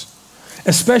Christians,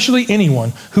 especially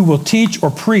anyone who will teach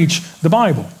or preach the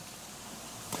Bible.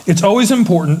 It's always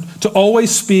important to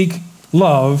always speak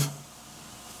love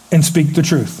and speak the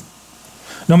truth.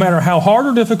 No matter how hard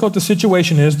or difficult the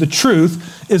situation is, the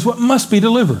truth is what must be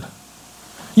delivered.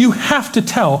 You have to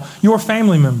tell your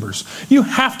family members. You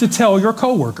have to tell your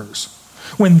coworkers.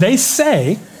 When they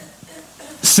say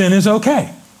sin is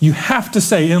okay, you have to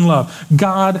say in love,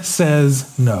 God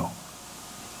says no.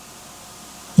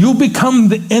 You'll become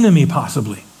the enemy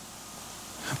possibly.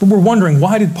 But we're wondering,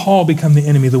 why did Paul become the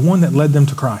enemy, the one that led them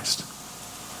to Christ?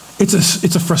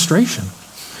 It's a frustration.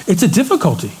 It's a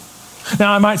difficulty.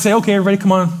 Now I might say, okay, everybody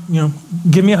come on,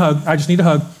 give me a hug. I just need a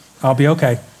hug. I'll be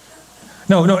okay.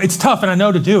 No, it's tough and I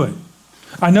know to do it.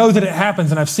 I know that it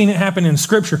happens and I've seen it happen in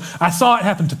Scripture. I saw it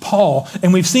happen to Paul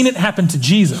and we've seen it happen to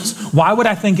Jesus. Why would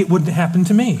I think it wouldn't happen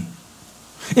to me?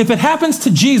 If it happens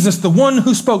to Jesus, the one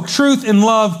who spoke truth in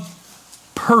love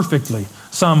perfectly,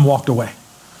 some walked away.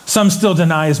 Some still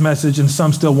deny his message and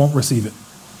some still won't receive it.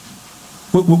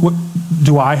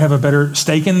 Do I have a better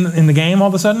stake in the game all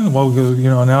of a sudden? Well,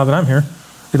 now that I'm here,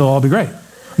 it'll all be great.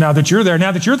 Now that you're there,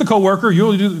 now that you're the coworker,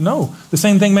 you'll do, no, the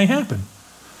same thing may happen.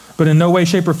 But in no way,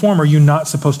 shape, or form are you not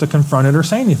supposed to confront it or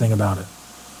say anything about it.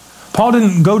 Paul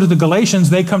didn't go to the Galatians,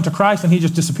 they come to Christ and he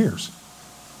just disappears.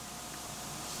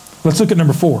 Let's look at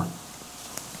number 4.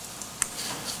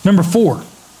 Number 4.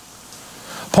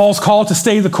 Paul's call to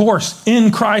stay the course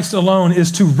in Christ alone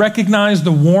is to recognize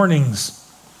the warnings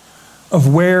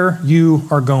of where you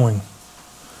are going.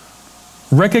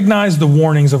 Recognize the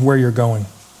warnings of where you're going.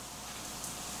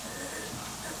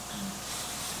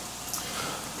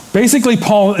 Basically,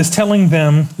 Paul is telling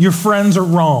them, your friends are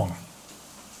wrong.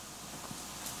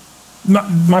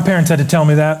 My parents had to tell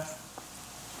me that.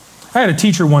 I had a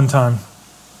teacher one time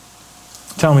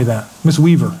tell me that. Miss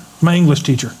Weaver, my English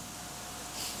teacher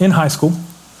in high school.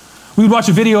 We would watch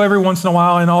a video every once in a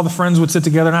while and all the friends would sit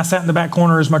together and I sat in the back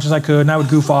corner as much as I could and I would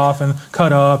goof off and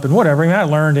cut up and whatever. I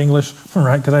learned English,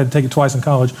 right, because I had to take it twice in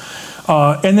college.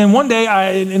 And then one day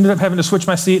I ended up having to switch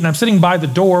my seat and I'm sitting by the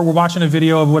door. We're watching a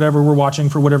video of whatever we're watching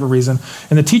for whatever reason.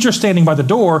 And the teacher's standing by the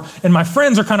door and my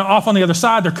friends are kind of off on the other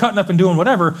side. They're cutting up and doing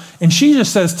whatever. And she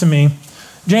just says to me,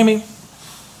 Jamie,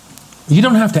 you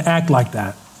don't have to act like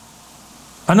that.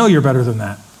 I know you're better than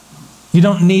that. You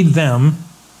don't need them.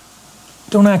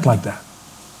 Don't act like that.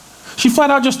 She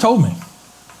flat out just told me.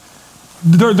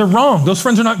 They're wrong. Those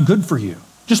friends are not good for you.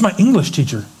 Just my English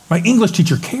teacher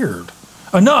cared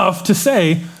enough to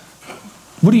say,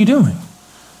 what are you doing?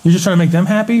 You're just trying to make them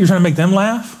happy? You're trying to make them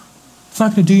laugh? It's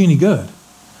not going to do you any good.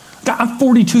 God, I'm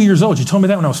 42 years old. You told me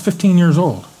that when I was 15 years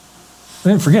old. I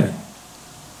didn't forget it.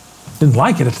 Didn't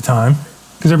like it at the time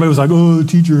because everybody was like, oh, the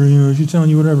teacher, she's telling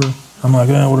you whatever. I'm like,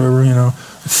 whatever,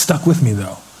 It's stuck with me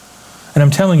though. And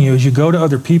I'm telling you, as you go to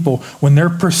other people, when they're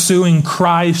pursuing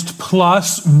Christ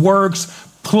plus works,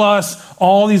 plus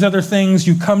all these other things,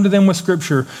 you come to them with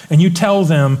Scripture and you tell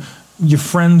them, your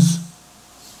friends,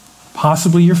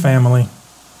 possibly your family,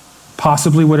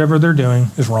 possibly whatever they're doing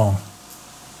is wrong.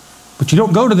 But you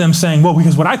don't go to them saying, well,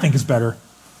 because what I think is better.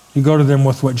 You go to them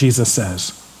with what Jesus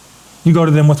says. You go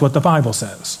to them with what the Bible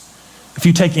says. If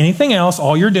you take anything else,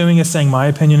 all you're doing is saying, my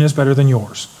opinion is better than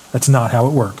yours. That's not how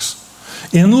it works.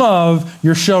 In love,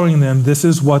 you're showing them this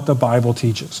is what the Bible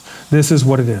teaches. This is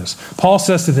what it is. Paul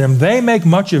says to them, they make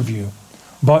much of you,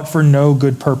 but for no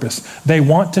good purpose. They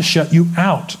want to shut you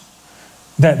out,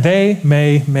 that they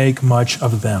may make much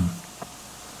of them.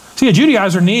 See, a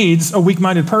Judaizer needs a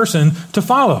weak-minded person to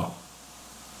follow.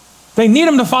 They need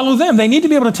them to follow them. They need to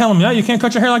be able to tell them, yeah, you can't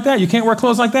cut your hair like that. You can't wear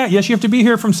clothes like that. Yes, you have to be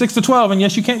here from 6 to 12. And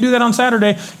yes, you can't do that on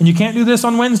Saturday. And you can't do this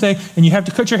on Wednesday. And you have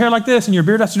to cut your hair like this. And your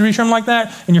beard has to be trimmed like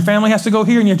that. And your family has to go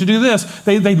here. And you have to do this.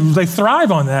 They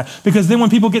thrive on that. Because then when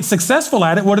people get successful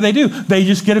at it, what do? They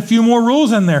just get a few more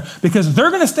rules in there. Because they're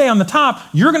going to stay on the top.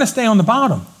 You're going to stay on the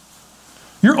bottom.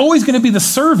 You're always going to be the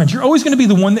servant. You're always going to be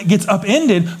the one that gets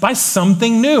upended by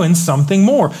something new and something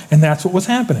more. And that's what was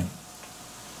happening.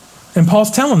 And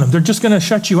Paul's telling them, they're just going to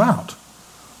shut you out.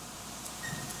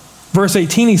 Verse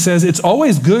 18, he says, it's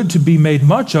always good to be made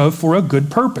much of for a good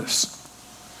purpose.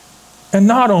 And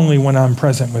not only when I'm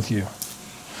present with you.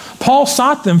 Paul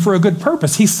sought them for a good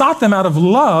purpose. He sought them out of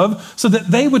love so that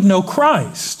they would know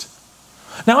Christ.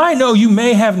 Now, I know you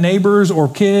may have neighbors or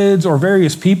kids or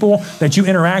various people that you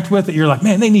interact with that you're like,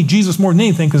 man, they need Jesus more than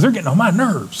anything because they're getting on my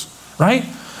nerves, right?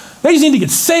 They just need to get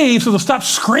saved so they'll stop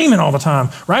screaming all the time,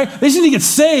 right? They just need to get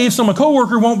saved so my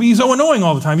coworker won't be so annoying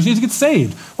all the time. You just need to get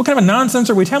saved. What kind of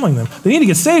nonsense are we telling them? They need to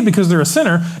get saved because they're a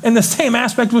sinner, and the same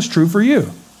aspect was true for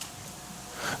you.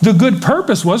 The good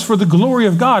purpose was for the glory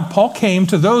of God. Paul came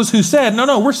to those who said,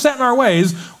 no, we're set in our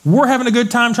ways. We're having a good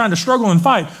time trying to struggle and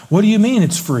fight. What do you mean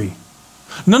it's free?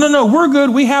 No, we're good.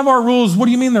 We have our rules. What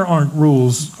do you mean there aren't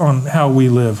rules on how we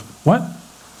live? What?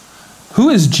 Who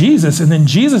is Jesus? And then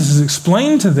Jesus is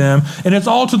explained to them, and it's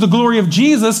all to the glory of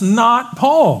Jesus, not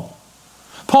Paul.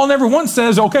 Paul never once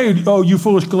says, okay, you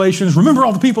foolish Galatians, remember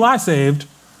all the people I saved.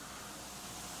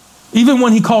 Even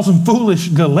when he calls them foolish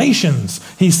Galatians,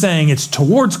 he's saying it's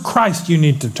towards Christ you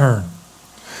need to turn.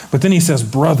 But then he says,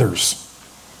 brothers.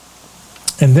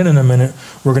 And then in a minute,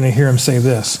 we're going to hear him say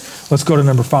this. Let's go to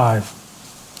number 5.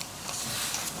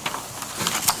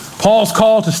 Paul's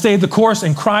call to stay the course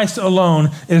in Christ alone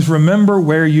is remember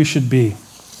where you should be.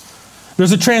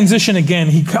 There's a transition again.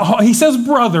 He says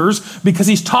brothers because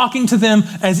he's talking to them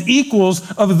as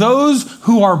equals of those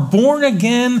who are born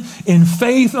again in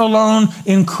faith alone,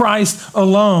 in Christ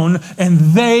alone, and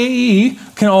they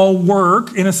can all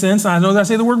work in a sense. I know that I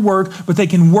say the word work, but they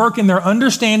can work in their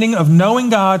understanding of knowing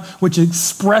God, which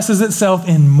expresses itself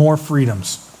in more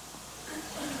freedoms.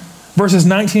 Verses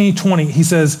 19 and 20, he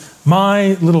says,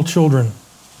 my little children,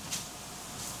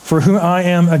 for whom I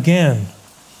am again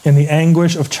in the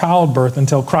anguish of childbirth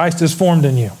until Christ is formed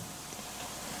in you.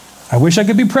 I wish I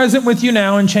could be present with you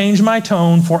now and change my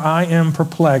tone, for I am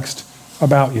perplexed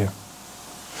about you.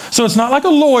 So it's not like a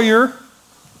lawyer,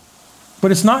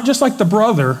 but it's not just like the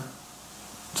brother.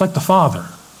 It's like the father.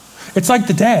 It's like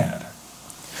the dad.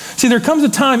 See, there comes a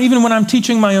time, even when I'm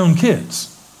teaching my own kids,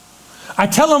 I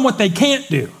tell them what they can't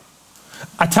do.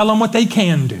 I tell them what they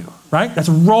can do, right? That's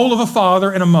a role of a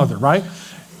father and a mother, right?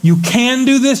 You can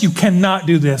do this, you cannot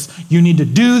do this. You need to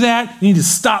do that, you need to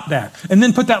stop that. And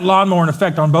then put that lawnmower in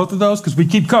effect on both of those because we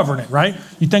keep covering it, right?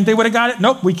 You think they would have got it?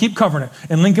 Nope, we keep covering it.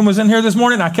 And Lincoln was in here this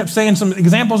morning, and I kept saying some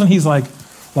examples, and he's like,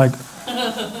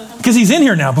 because he's in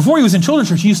here now. Before he was in children's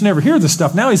church, he used to never hear this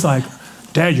stuff. Now he's like,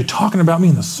 Dad, you're talking about me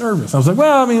in the service. I was like,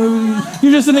 well, I mean,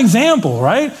 you're just an example,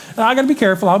 right? I got to be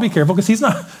careful. I'll be careful because he's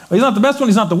not the best one.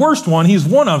 He's not the worst one. He's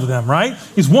one of them, right?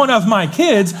 He's one of my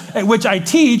kids, at which I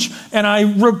teach, and I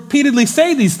repeatedly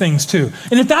say these things to.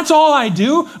 And if that's all I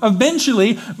do,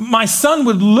 eventually my son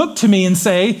would look to me and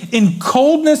say, in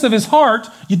coldness of his heart,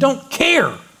 you don't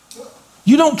care.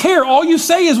 You don't care. All you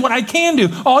say is what I can do.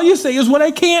 All you say is what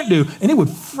I can't do. And it would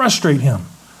frustrate him.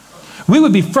 We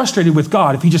would be frustrated with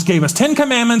God if he just gave us 10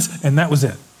 commandments and that was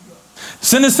it.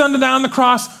 Send his son to die on the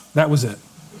cross, that was it.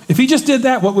 If he just did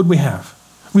that, what would we have?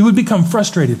 We would become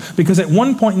frustrated because at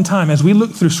one point in time, as we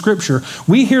look through Scripture,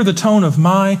 we hear the tone of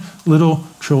my little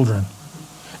children.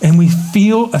 And we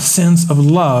feel a sense of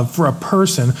love for a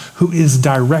person who is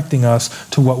directing us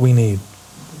to what we need.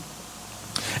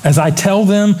 As I tell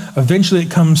them, eventually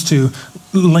it comes to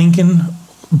Lincoln,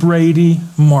 Brady,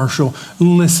 Marshall,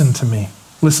 listen to me.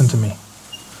 Listen to me.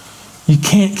 You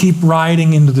can't keep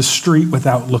riding into the street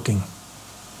without looking.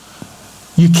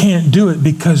 You can't do it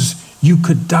because you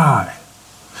could die.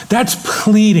 That's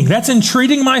pleading. That's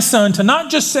entreating my son to not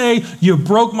just say you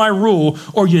broke my rule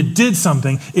or you did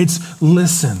something. It's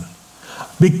listen.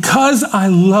 Because I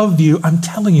love you, I'm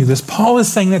telling you this. Paul is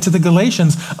saying that to the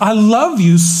Galatians. I love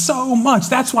you so much.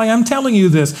 That's why I'm telling you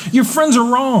this. Your friends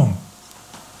are wrong.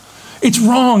 It's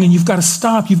wrong, and you've got to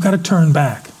stop. You've got to turn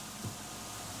back.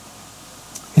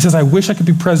 He says, I wish I could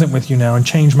be present with you now and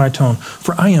change my tone,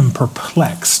 for I am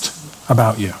perplexed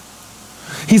about you.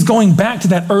 He's going back to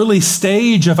that early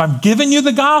stage of, I've given you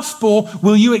the gospel.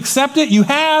 Will you accept it? You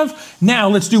have. Now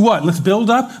let's do what? Let's build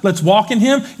up. Let's walk in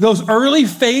him. Those early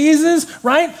phases,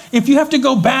 right? If you have to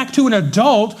go back to an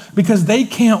adult because they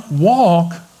can't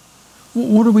walk,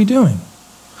 what are we doing?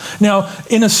 Now,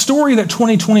 in a story that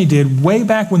 2020 did way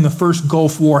back when the first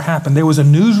Gulf War happened, there was a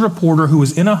news reporter who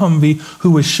was in a Humvee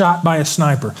who was shot by a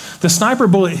sniper. The sniper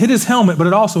bullet hit his helmet, but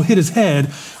it also hit his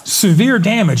head. Severe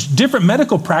damage. Different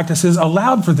medical practices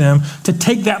allowed for them to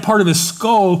take that part of his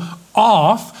skull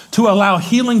off to allow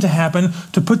healing to happen,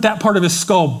 to put that part of his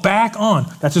skull back on.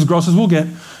 That's as gross as we'll get.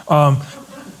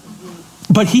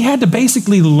 But he had to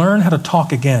basically learn how to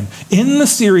talk again. In the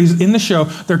series, in the show,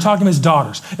 they're talking to his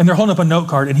daughters, and they're holding up a note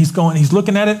card, and he's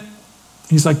looking at it.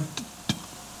 He's like,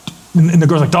 and the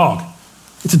girl's like, dog.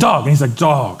 It's a dog. And he's like,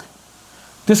 dog.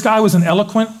 This guy was an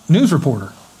eloquent news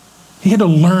reporter. He had to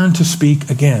learn to speak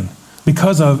again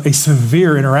because of a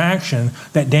severe interaction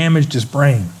that damaged his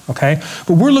brain, okay?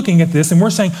 But we're looking at this, and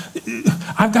we're saying,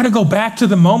 I've got to go back to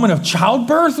the moment of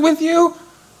childbirth with you?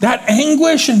 That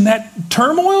anguish and that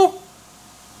turmoil?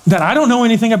 That I don't know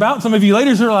anything about. Some of you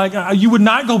ladies are like, you would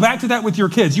not go back to that with your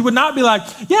kids. You would not be like,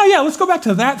 yeah, let's go back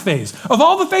to that phase. Of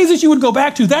all the phases you would go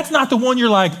back to, that's not the one you're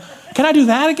like, can I do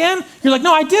that again? You're like,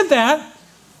 no, I did that.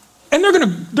 And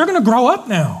they're gonna grow up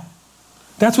now.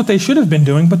 That's what they should have been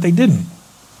doing, but they didn't.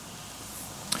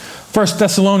 1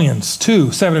 Thessalonians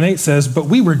 2, 7 and 8 says, but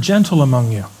we were gentle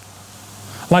among you,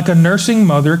 like a nursing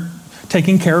mother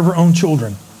taking care of her own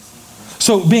children.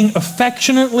 So being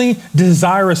affectionately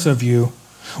desirous of you,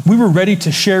 we were ready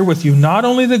to share with you not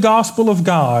only the gospel of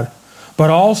God, but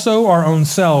also our own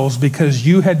selves because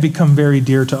you had become very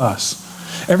dear to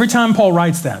us. Every time Paul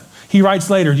writes that, he writes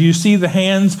later, do you see the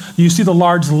hands? Do you see the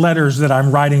large letters that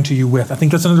I'm writing to you with? I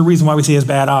think that's another reason why we see his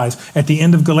bad eyes at the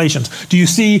end of Galatians. Do you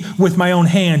see with my own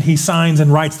hand, he signs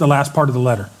and writes the last part of the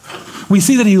letter. We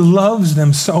see that he loves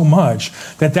them so much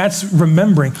that that's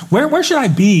remembering. Where should I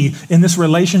be in this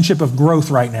relationship of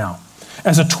growth right now?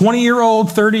 As a 20-year-old,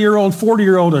 30-year-old,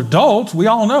 40-year-old adult, we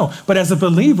all know. But as a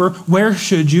believer, where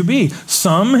should you be?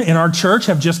 Some in our church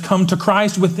have just come to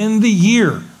Christ within the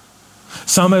year.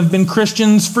 Some have been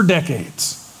Christians for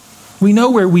decades. We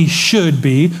know where we should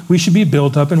be. We should be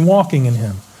built up and walking in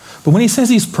him. But when he says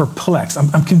he's perplexed,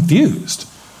 I'm confused.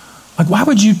 Like, why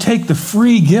would you take the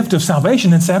free gift of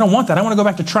salvation and say, I don't want that. I want to go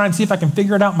back to try and see if I can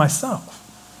figure it out myself.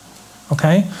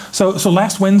 Okay? So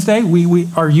last Wednesday,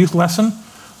 our youth lesson,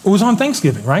 it was on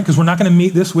Thanksgiving, right? Because we're not going to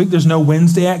meet this week. There's no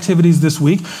Wednesday activities this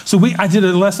week. So I did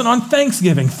a lesson on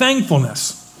Thanksgiving,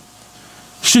 thankfulness.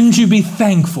 Shouldn't you be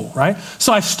thankful, right?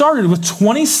 So I started with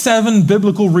 27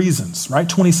 biblical reasons, right?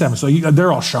 27. So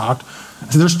they're all shocked.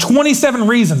 I said, there's 27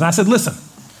 reasons. And I said, listen,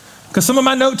 because some of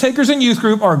my note takers in youth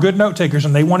group are good note takers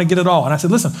and they want to get it all. And I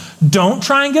said, listen, don't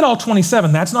try and get all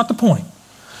 27. That's not the point.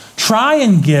 Try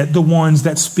and get the ones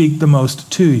that speak the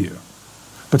most to you.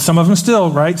 But some of them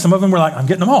still, right? Some of them were like, I'm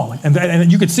getting them all.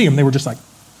 And you could see them. They were just like,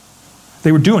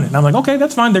 they were doing it. And I'm like, okay,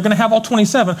 that's fine. They're going to have all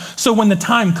 27. So when the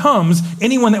time comes,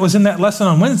 anyone that was in that lesson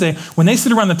on Wednesday, when they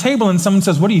sit around the table and someone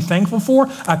says, what are you thankful for?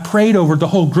 I prayed over the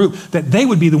whole group that they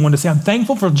would be the one to say, I'm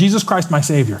thankful for Jesus Christ, my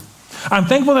Savior. I'm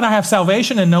thankful that I have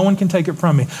salvation and no one can take it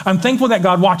from me. I'm thankful that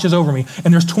God watches over me.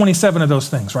 And there's 27 of those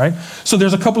things, right? So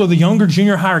there's a couple of the younger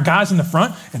junior higher guys in the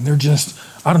front and they're just,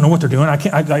 I don't know what they're doing.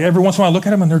 Every once in a while I look at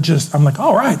them and I'm like,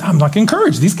 all right, I'm like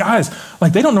encouraged. These guys,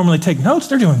 like they don't normally take notes.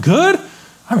 They're doing good.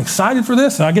 I'm excited for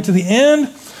this. And I get to the end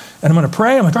and I'm going to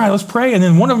pray. I'm like, all right, let's pray. And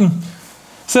then one of them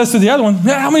says to the other one,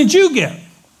 how many did you get?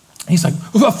 He's like,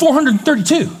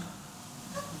 432.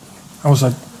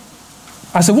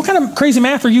 I said, what kind of crazy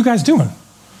math are you guys doing?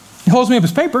 He holds me up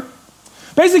his paper.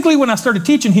 Basically, when I started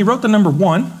teaching, he wrote the number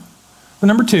 1, the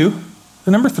number 2,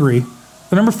 the number 3,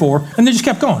 the number 4, and they just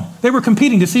kept going. They were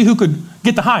competing to see who could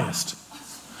get the highest.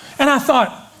 And I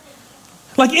thought,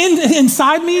 like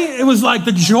inside me, it was like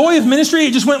the joy of ministry.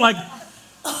 It just went like,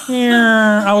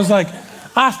 I was like,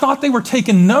 I thought they were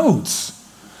taking notes.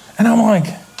 And I'm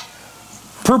like,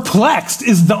 perplexed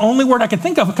is the only word I could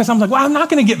think of because I'm like, well, I'm not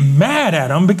going to get mad at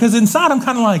them because inside I'm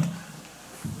kind of like,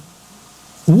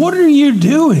 what are you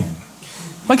doing?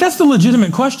 Like, that's the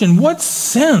legitimate question. What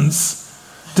sense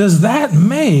does that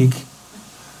make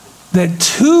that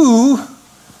two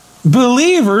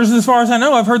believers, as far as I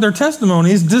know, I've heard their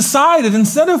testimonies, decided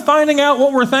instead of finding out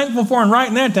what we're thankful for and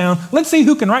writing that down, let's see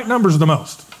who can write numbers the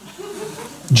most.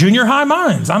 Junior high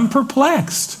minds. I'm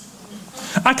perplexed.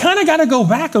 I kind of got to go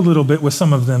back a little bit with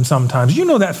some of them sometimes. You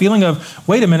know that feeling of,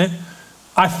 wait a minute,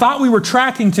 I thought we were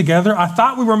tracking together. I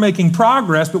thought we were making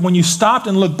progress, but when you stopped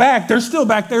and looked back, they're still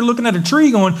back there looking at a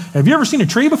tree going, have you ever seen a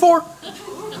tree before?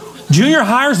 Junior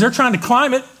hires, they're trying to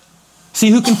climb it. See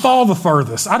who can fall the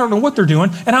furthest. I don't know what they're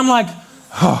doing. And I'm like,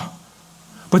 oh.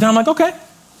 But then I'm like, okay,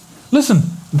 listen,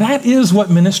 that is what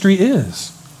ministry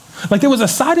is. Like, there was a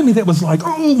side of me that was like,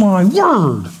 oh my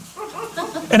word.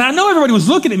 And I know everybody was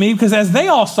looking at me because as they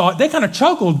all saw it, they kind of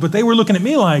chuckled, but they were looking at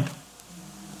me like,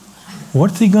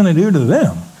 what's he going to do to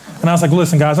them? And I was like,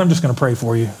 listen, guys, I'm just going to pray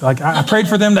for you. Like, I prayed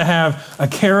for them to have a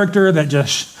character that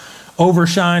just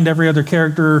overshined every other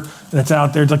character that's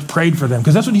out there. Like, prayed for them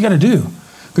because that's what you got to do.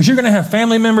 Because you're going to have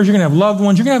family members, you're going to have loved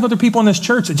ones, you're going to have other people in this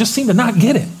church that just seem to not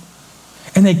get it.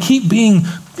 And they keep being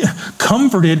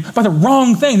comforted by the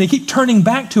wrong thing. They keep turning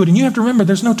back to it. And you have to remember,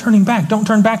 there's no turning back. Don't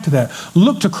turn back to that.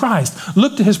 Look to Christ.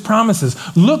 Look to his promises.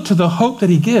 Look to the hope that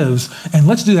he gives. And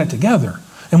let's do that together.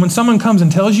 And when someone comes and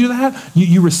tells you that,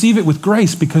 you receive it with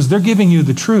grace because they're giving you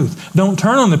the truth. Don't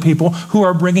turn on the people who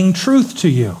are bringing truth to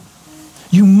you.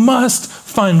 You must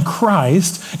find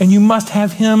Christ and you must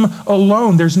have him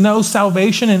alone. There's no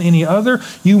salvation in any other.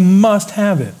 You must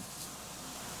have it.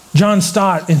 John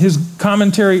Stott, in his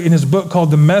commentary in his book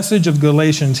called The Message of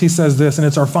Galatians, he says this, and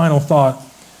it's our final thought.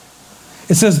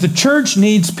 It says, the church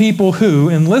needs people who,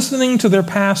 in listening to their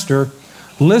pastor,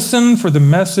 listen for the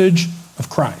message of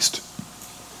Christ.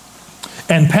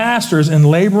 And pastors, in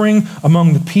laboring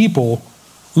among the people,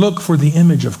 look for the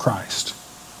image of Christ.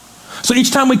 So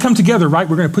each time we come together, right,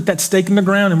 we're going to put that stake in the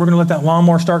ground and we're going to let that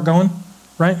lawnmower start going,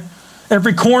 right?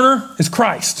 Every corner is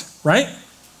Christ, right?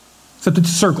 Except it's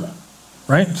a circle,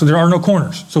 right? So there are no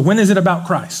corners. So when is it about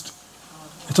Christ?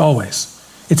 It's always.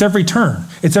 It's every turn.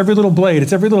 It's every little blade.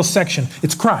 It's every little section.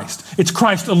 It's Christ. It's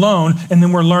Christ alone, and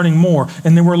then we're learning more,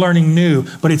 and then we're learning new,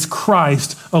 but it's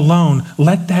Christ alone.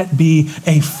 Let that be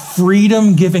a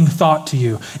freedom-giving thought to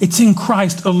you. It's in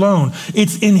Christ alone.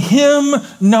 It's in him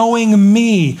knowing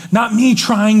me, not me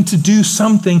trying to do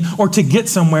something or to get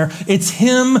somewhere. It's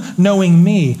him knowing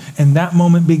me. And that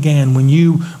moment began when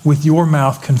you, with your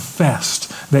mouth,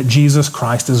 confessed that Jesus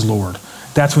Christ is Lord.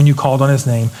 That's when you called on his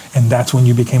name, and that's when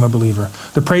you became a believer.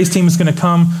 The praise team is going to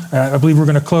come. I believe we're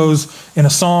going to close in a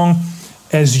song.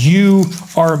 As you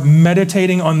are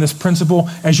meditating on this principle,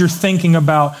 as you're thinking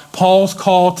about Paul's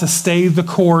call to stay the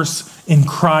course in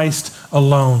Christ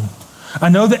alone. I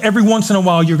know that every once in a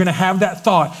while you're going to have that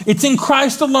thought. It's in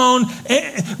Christ alone,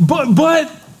 but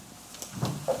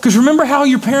because remember how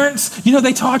your parents,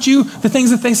 they taught you the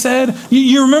things that they said?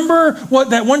 You remember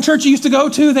what that one church you used to go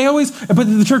to? But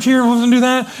the church here doesn't do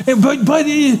that. But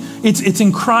it's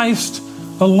in Christ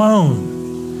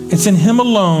alone. It's in him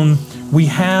alone we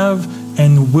have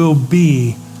and will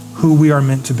be who we are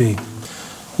meant to be.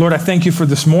 Lord, I thank you for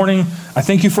this morning. I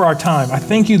thank you for our time. I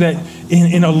thank you that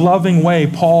in a loving way,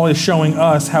 Paul is showing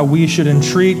us how we should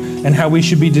entreat and how we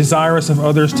should be desirous of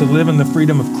others to live in the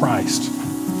freedom of Christ.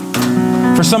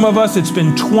 For some of us, it's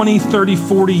been 20, 30,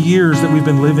 40 years that we've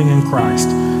been living in Christ,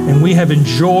 and we have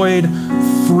enjoyed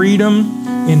freedom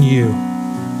in you.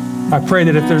 I pray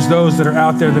that if there's those that are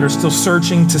out there that are still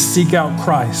searching to seek out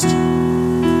Christ,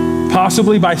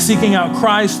 possibly by seeking out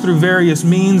Christ through various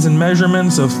means and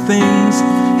measurements of things,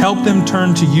 help them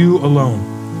turn to you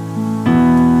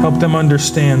alone. Help them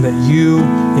understand that you,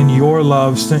 in your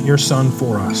love, sent your Son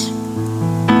for us.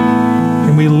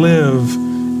 And we live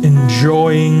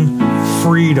enjoying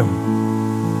freedom.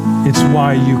 It's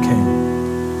why you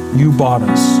came. You bought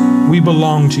us. We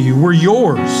belong to you. We're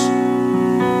yours.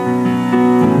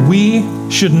 We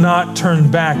should not turn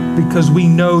back because we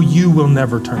know you will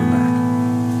never turn back.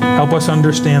 Help us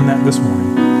understand that this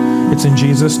morning. It's in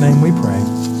Jesus' name we pray.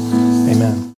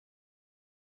 Amen.